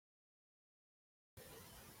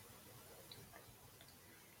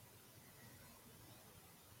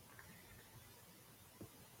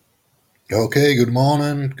Okay, good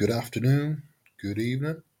morning, good afternoon, good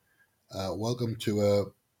evening. Welcome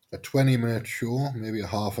to a 20-minute show, maybe a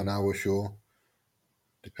half an hour show,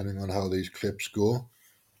 depending on how these clips go.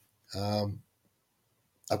 Um,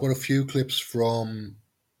 I've got a few clips from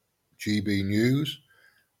GB News,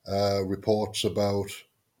 reports about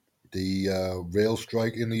the rail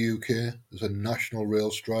strike in the UK. There's a national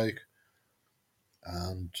rail strike,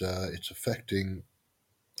 and it's affecting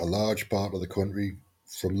a large part of the country,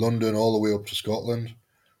 from London all the way up to Scotland.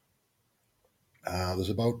 There's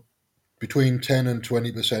about between 10 and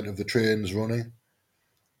 20% of the trains running.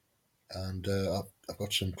 And I've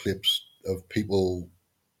got some clips of people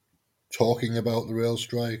talking about the rail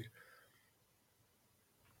strike.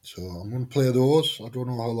 So I'm going to play those. I don't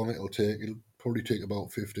know how long it'll take. It'll probably take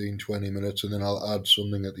about 15, 20 minutes, and then I'll add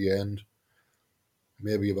something at the end,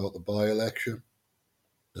 maybe about the by-election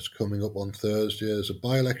that's coming up on Thursday. There's a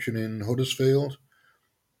by-election in Huddersfield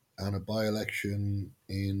and a by-election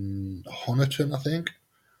in Honiton, I think.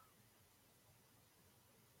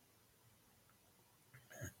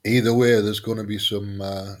 Either way, there's going to be some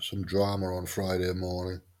drama on Friday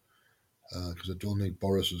morning, because I don't think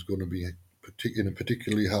Boris is going to be in a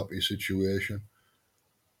particularly happy situation.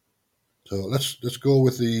 So let's go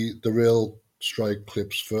with the rail strike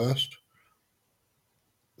clips first.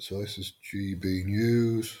 So this is GB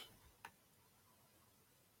News.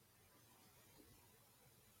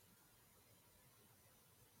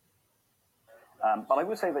 But I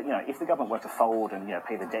would say that, if the government were to fold and,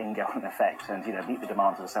 pay the Dane Government effect and, meet the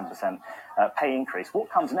demands of a 7% pay increase, what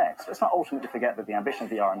comes next? Let's not ultimately forget that the ambition of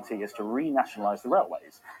the RMT is to renationalise the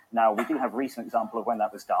railways. Now, we do have a recent example of when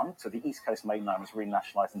that was done. So the East Coast Main Line was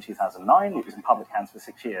renationalised in 2009. It was in public hands for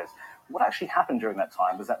 6 years. What actually happened during that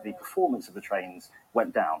time was that the performance of the trains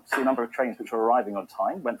went down. So the number of trains which were arriving on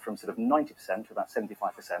time went from sort of 90% to about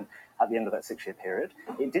 75% at the end of that 6-year period.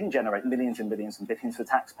 It didn't generate millions and millions and billions for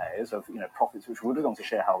taxpayers of profits which would have gone to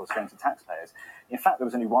shareholders going to taxpayers. In fact, there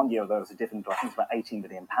was only 1 year where there was a dividend of, I think, about £18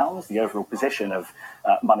 million. The overall position of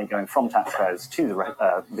money going from taxpayers to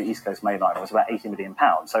the East Coast Main Line was about £80 million.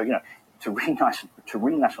 So, to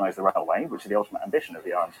renationalise the railway, which is the ultimate ambition of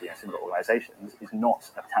the RMT and similar organisations, is not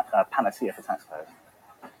a panacea for taxpayers.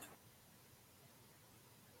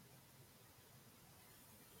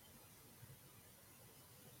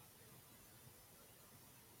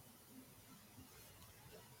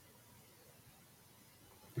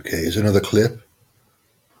 Okay, here's another clip.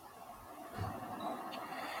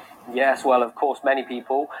 Yes, well, of course, many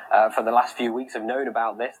people for the last few weeks have known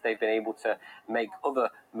about this. They've been able to make other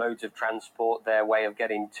modes of transport their way of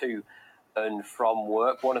getting to and from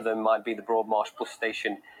work. One of them might be the Broadmarsh bus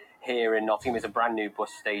station here in Nottingham. It's a brand new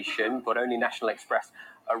bus station, but only National Express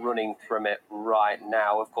are running from it right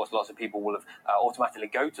now. Of course, lots of people will have automatically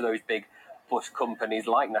go to those big bus companies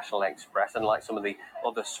like National Express and like some of the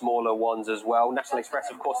other smaller ones as well. National Express,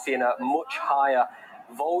 of course, seeing a much higher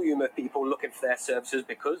volume of people looking for their services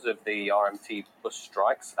because of the RMT bus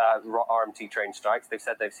strikes, RMT train strikes. They've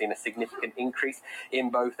said they've seen a significant increase in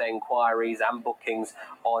both enquiries and bookings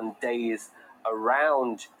on days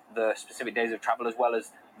around the specific days of travel as well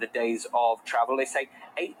as the days of travel. They say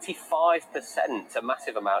 85%, a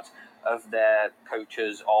massive amount of their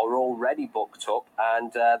coaches are already booked up,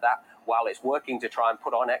 and that while it's working to try and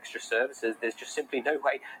put on extra services, there's just simply no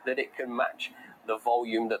way that it can match the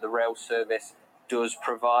volume that the rail service does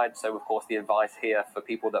provide. So, of course, the advice here for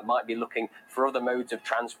people that might be looking for other modes of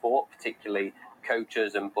transport, particularly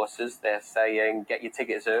coaches and buses, they're saying get your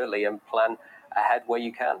tickets early and plan ahead where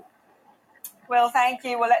you can. Well, thank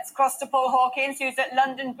you. Well, let's cross to Paul Hawkins, who's at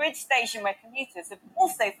London Bridge Station, where commuters have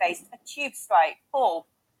also faced a tube strike. Paul.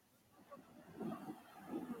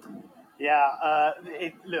 Yeah,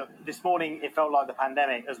 look, this morning it felt like the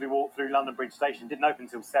pandemic as we walked through London Bridge Station. Didn't open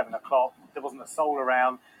until 7 o'clock. There wasn't a soul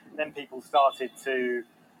around. Then commuters started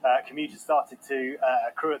to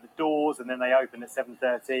accrue at the doors, and then they opened at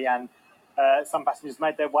 7:30. And some passengers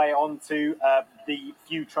made their way onto the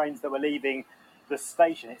few trains that were leaving the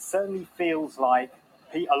station. It certainly feels like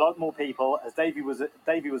a lot more people, as Davey was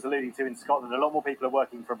alluding to in Scotland, a lot more people are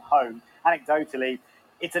working from home. Anecdotally,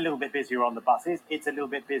 it's a little bit busier on the buses. It's a little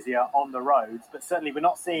bit busier on the roads. But certainly we're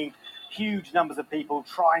not seeing huge numbers of people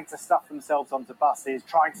trying to stuff themselves onto buses,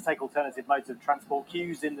 trying to take alternative modes of transport,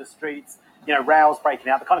 queues in the streets, rows breaking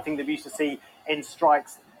out, the kind of thing that we used to see in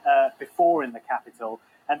strikes before in the capital.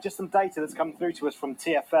 And just some data that's come through to us from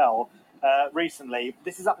TfL recently.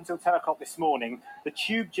 This is up until 10 o'clock this morning. The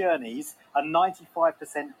tube journeys are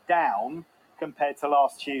 95% down compared to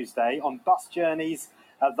last Tuesday. On bus journeys,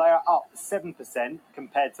 they are up 7%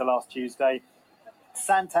 compared to last Tuesday.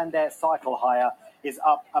 Santander Cycle Hire is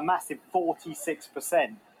up a massive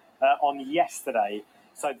 46% on yesterday.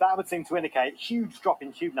 So that would seem to indicate huge drop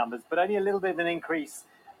in tube numbers, but only a little bit of an increase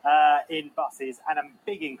in buses and a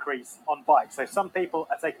big increase on bikes. So some people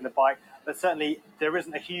are taking the bike, but certainly there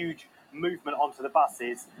isn't a huge movement onto the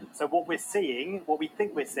buses. So what we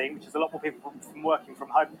think we're seeing, which is a lot more people from working from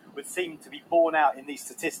home, would seem to be borne out in these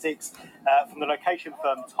statistics from the location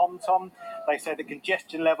firm TomTom. They say the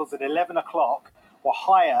congestion levels at 11 o'clock were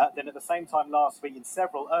higher than at the same time last week in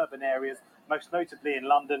several urban areas, most notably in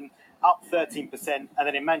London, up 13%, and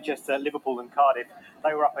then in Manchester, Liverpool and Cardiff,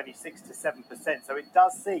 they were up only 6 to 7%. So it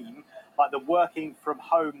does seem like the working from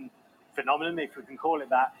home phenomenon, if we can call it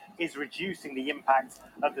that, is reducing the impact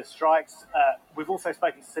of the strikes. We've also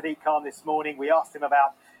spoken to Sadiq Khan this morning. We asked him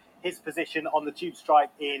about his position on the tube strike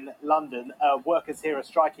in London. Workers here are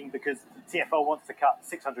striking because TfL wants to cut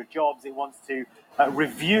 600 jobs. It wants to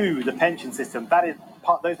review the pension system.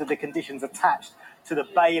 Those are the conditions attached to the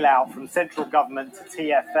bailout from central government to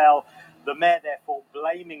TfL. The mayor, therefore,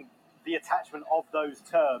 blaming the attachment of those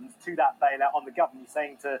terms to that bailout on the government. He's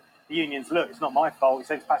saying to the unions, look, it's not my fault. He's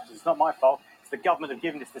saying to passengers, it's not my fault. It's the government have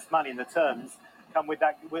given us this money, and the terms come with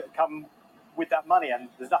that money, and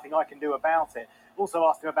there's nothing I can do about it. Also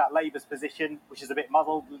asked him about Labour's position, which is a bit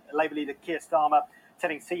muddled. Labour leader Keir Starmer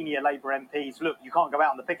telling senior Labour MPs, look, you can't go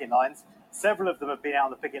out on the picket lines. Several of them have been out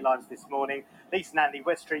on the picket lines this morning. Lisa Nandy,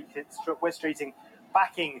 West Streeting,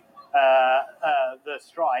 backing the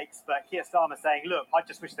strikes, but Keir Starmer saying, look, I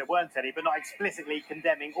just wish there weren't any, but not explicitly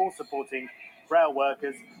condemning or supporting rail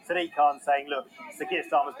workers. Sadiq Khan saying, look, Sir Keir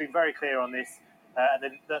Starmer's been very clear on this,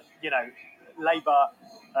 and that, Labour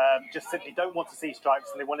just simply don't want to see strikes,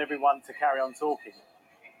 and they want everyone to carry on talking.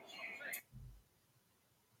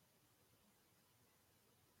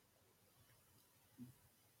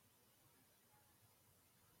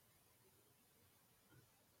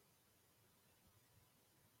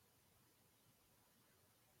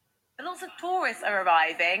 Lots of tourists are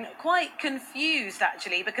arriving, quite confused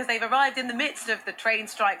actually, because they've arrived in the midst of the train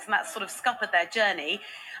strikes and that's sort of scuppered their journey.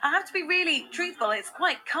 I have to be really truthful, it's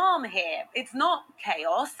quite calm here. It's not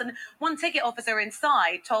chaos. And one ticket officer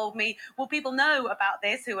inside told me, well, people know about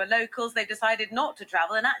this who are locals, they've decided not to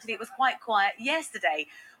travel, and actually it was quite quiet yesterday.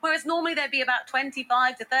 Whereas normally there'd be about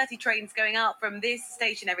 25 to 30 trains going out from this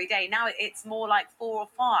station every day. Now it's more like 4 or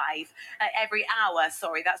 5 every hour.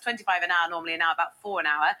 Sorry, that's 25 an hour normally, and now about 4 an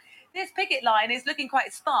hour. This picket line is looking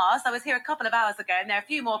quite sparse. I was here a couple of hours ago and there are a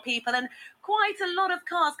few more people, and quite a lot of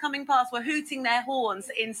cars coming past were hooting their horns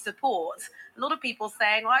in support. A lot of people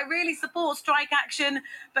saying, well, I really support strike action,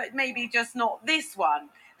 but maybe just not this one.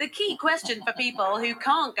 The key question for people who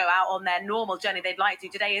can't go out on their normal journey they'd like to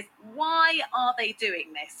today is, why are they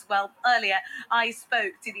doing this? Well, earlier I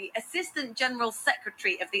spoke to the Assistant General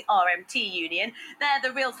Secretary of the RMT Union. They're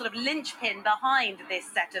the real sort of linchpin behind this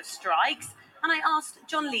set of strikes. And I asked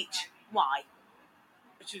John Leach why.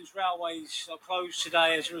 Britain's railways are closed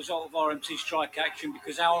today as a result of RMT strike action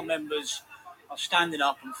because our members are standing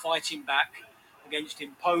up and fighting back against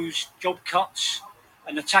imposed job cuts,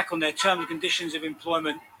 an attack on their terms and conditions of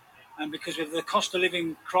employment, and because of the cost of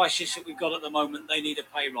living crisis that we've got at the moment, they need a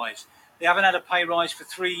pay rise. They haven't had a pay rise for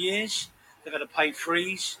 3 years. They've had a pay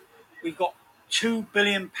freeze. We've got £2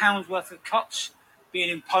 billion worth of cuts being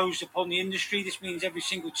imposed upon the industry. This means every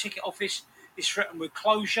single ticket office is threatened with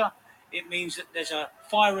closure. It means that there's a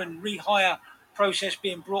fire and rehire process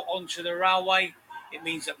being brought onto the railway. It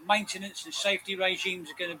means that maintenance and safety regimes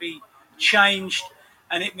are going to be changed,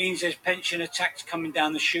 and it means there's pension attacks coming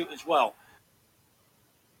down the chute as well.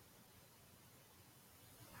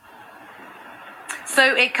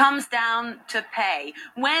 So it comes down to pay.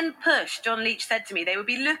 When pushed, John Leach said to me, they would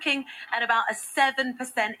be looking at about a 7%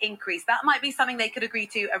 increase. That might be something they could agree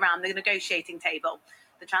to around the negotiating table.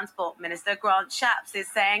 The Transport Minister, Grant Shapps, is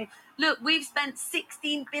saying, look, we've spent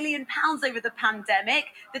 £16 billion over the pandemic.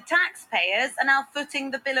 The taxpayers are now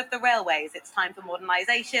footing the bill of the railways. It's time for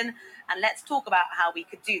modernisation, and let's talk about how we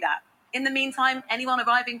could do that. In the meantime, anyone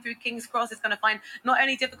arriving through King's Cross is going to find not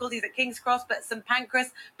only difficulties at King's Cross, but St Pancras,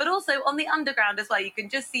 but also on the underground as well. You can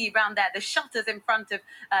just see around there the shutters in front of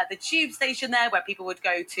the tube station there, where people would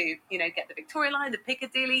go to, get the Victoria Line, the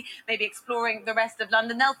Piccadilly, maybe exploring the rest of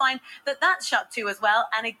London. They'll find that that's shut too as well.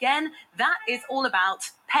 And again, that is all about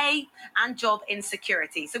pay and job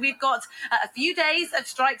insecurity. So we've got a few days of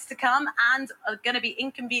strikes to come, and are going to be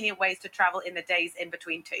inconvenient ways to travel in the days in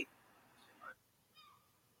between too.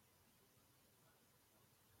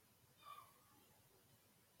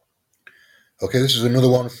 Okay, this is another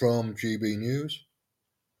one from GB News.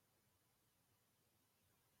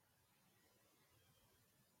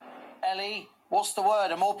 Ellie, what's the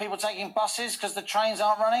word? Are more people taking buses because the trains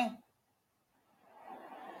aren't running?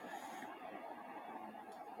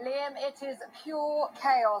 Liam, it is pure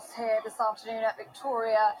chaos here this afternoon at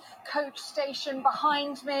Victoria Coach Station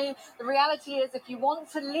behind me. The reality is, if you want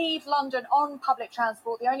to leave London on public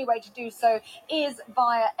transport, the only way to do so is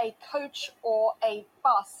via a coach or a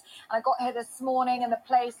bus. And I got here this morning and the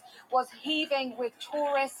place was heaving with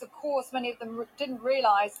tourists. Of course, many of them didn't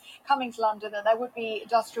realise coming to London that there would be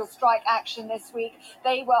industrial strike action this week.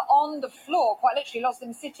 They were on the floor, quite literally, lots of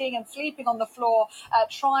them sitting and sleeping on the floor,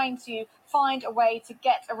 trying to find a way to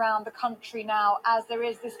get around the country now, as there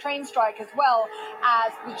is this train strike as well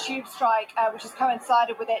as the tube strike, which has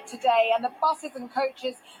coincided with it today. And the buses and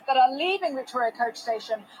coaches that are leaving Victoria Coach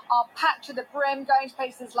Station are packed to the brim, going to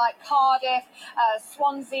places like Cardiff,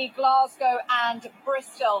 Swansea, Glasgow and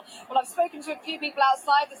Bristol. Well, I've spoken to a few people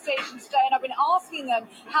outside the station today and I've been asking them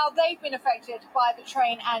how they've been affected by the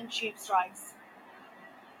train and tube strikes.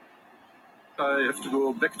 I have to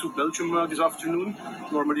go back to Belgium this afternoon.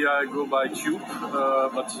 Normally I go by tube,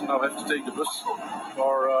 but now I have to take the bus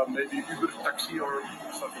or maybe Uber, taxi or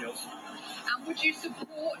something else. And would you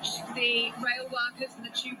support the rail workers and the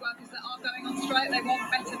tube workers that are going on strike? They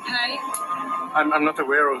want better pay? I'm not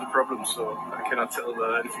aware of the problem, so I cannot tell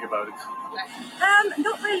anything about it.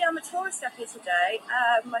 Not really. I'm a tourist up here today.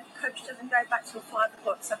 My coach doesn't go back till 5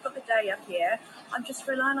 o'clock, so I've got the day up here. I'm just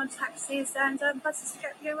relying on taxis and buses to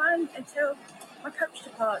get me around until my coach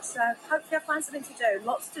departs. So hopefully I'll find something to do.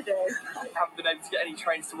 Lots to do. I haven't been able to get any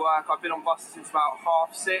trains to work. I've been on buses since about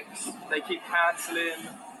 6:30. They keep cancelling,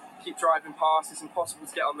 keep driving past. It's impossible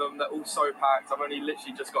to get on them. They're all so packed. I've only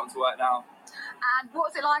literally just gotten to work now. And what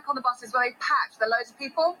was it like on the buses? Were they packed? There loads of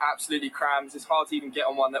people? Absolutely crammed. It's hard to even get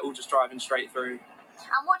on one. They're all just driving straight through.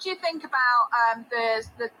 And what do you think about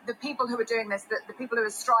the people who are doing this, the people who are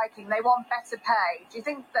striking? They want better pay. Do you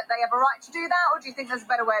think that they have a right to do that, or do you think there's a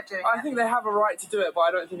better way of doing it? I think they have a right to do it, but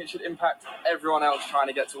I don't think it should impact everyone else trying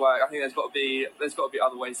to get to work. I think there's got to be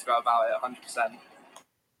other ways to go about it, 100%.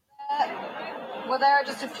 Well, there are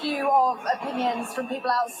just a few of opinions from people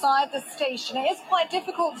outside the station. It is quite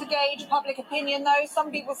difficult to gauge public opinion, though. Some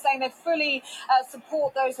people saying they fully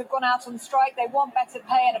support those who've gone out on strike. They want better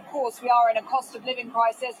pay, and of course, we are in a cost of living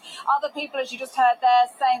crisis. Other people, as you just heard there,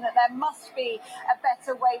 saying that there must be a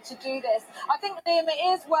better way to do this. I think, Liam,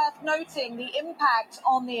 it is worth noting the impact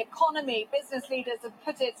on the economy. Business leaders have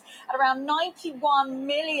put it at around 91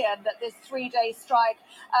 million that this three-day strike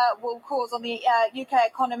will cause on the UK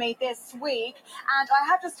economy this week. And I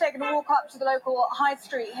have just taken a walk up to the local high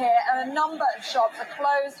street here, and a number of shops are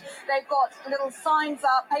closed. They've got little signs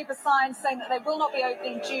up, paper signs, saying that they will not be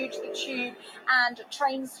opening due to the tube and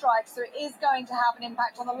train strikes. So it is going to have an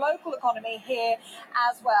impact on the local economy here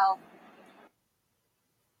as well.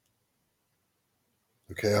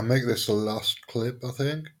 Okay, I'll make this the last clip, I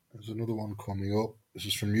think. There's another one coming up. This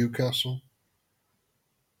is from Newcastle.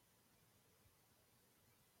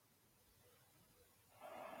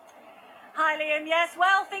 Hi Liam, yes,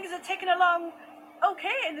 well, things are ticking along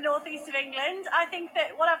okay in the northeast of England. I think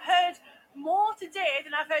that what I've heard more today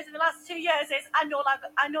than I've heard in the last 2 years is I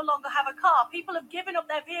no longer have a car. People have given up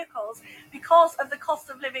their vehicles because of the cost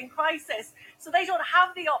of living crisis. So they don't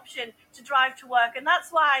have the option to drive to work. And that's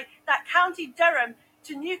why that County Durham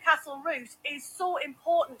to Newcastle route is so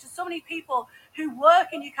important to so many people who work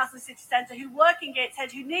in Newcastle city centre, who work in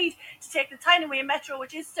Gateshead, who need to take the Tyne-and-Wear metro,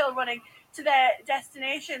 which is still running, to their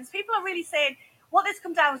destinations. People are really saying what this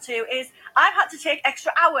comes down to is I've had to take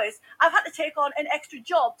extra hours. I've had to take on an extra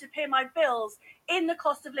job to pay my bills in the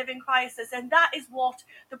cost of living crisis. And that is what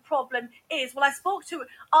the problem is. Well, I spoke to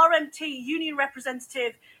RMT union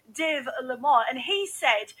representative Dave Lamont, and he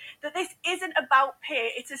said that this isn't about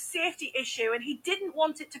pay. It's a safety issue. And he didn't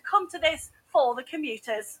want it to come to this for the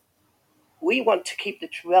commuters. We want to keep the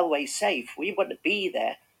railway safe. We want to be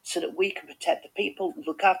there so that we can protect the people,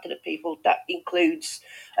 look after the people. That includes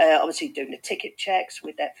obviously doing the ticket checks.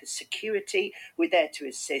 We're there for security. We're there to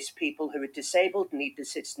assist people who are disabled, need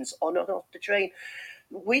assistance on and off the train.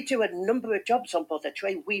 We do a number of jobs on board the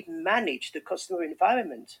train. We manage the customer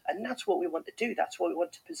environment, and that's what we want to do. That's what we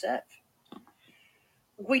want to preserve.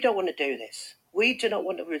 We don't want to do this. We do not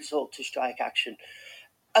want to resort to strike action.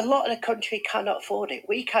 A lot of the country cannot afford it.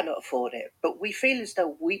 We cannot afford it. But we feel as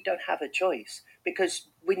though we don't have a choice because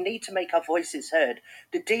we need to make our voices heard.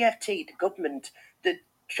 The DFT, the government, the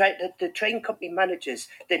train company managers,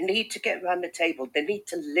 they need to get around the table. They need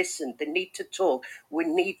to listen. They need to talk. We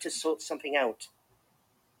need to sort something out.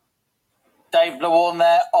 Dave Lawarne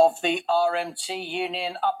there of the RMT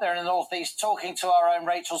union up there in the northeast, talking to our own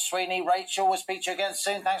Rachel Sweeney. Rachel, we'll speak to you again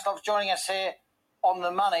soon. Thanks a lot for joining us here on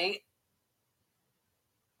The Money.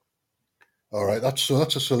 All right, that's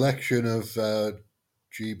a selection of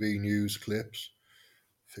GB News clips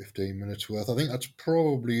 15 minutes worth. I think that's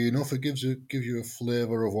probably enough. It gives you a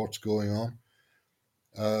flavour of what's going on.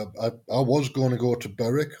 I was going to go to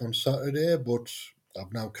Berwick on Saturday, but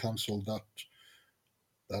I've now cancelled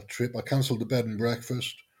that trip. I cancelled the bed and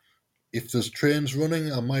breakfast. If there's trains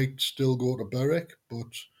running, I might still go to Berwick, but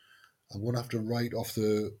I'm going to have to write off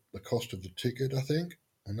the cost of the ticket, I think,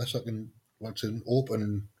 unless I can. Well, it's an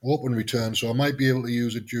open return, so I might be able to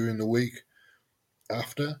use it during the week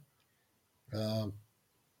after. I'll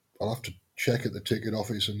have to check at the ticket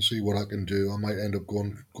office and see what I can do. I might end up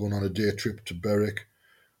going on a day trip to Berwick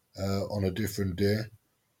on a different day.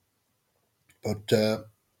 But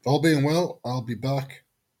all being well, I'll be back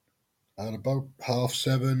at about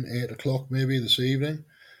 7:30, 8 o'clock maybe this evening.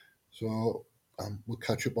 So we'll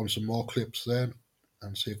catch up on some more clips then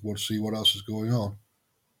and we'll see what else is going on.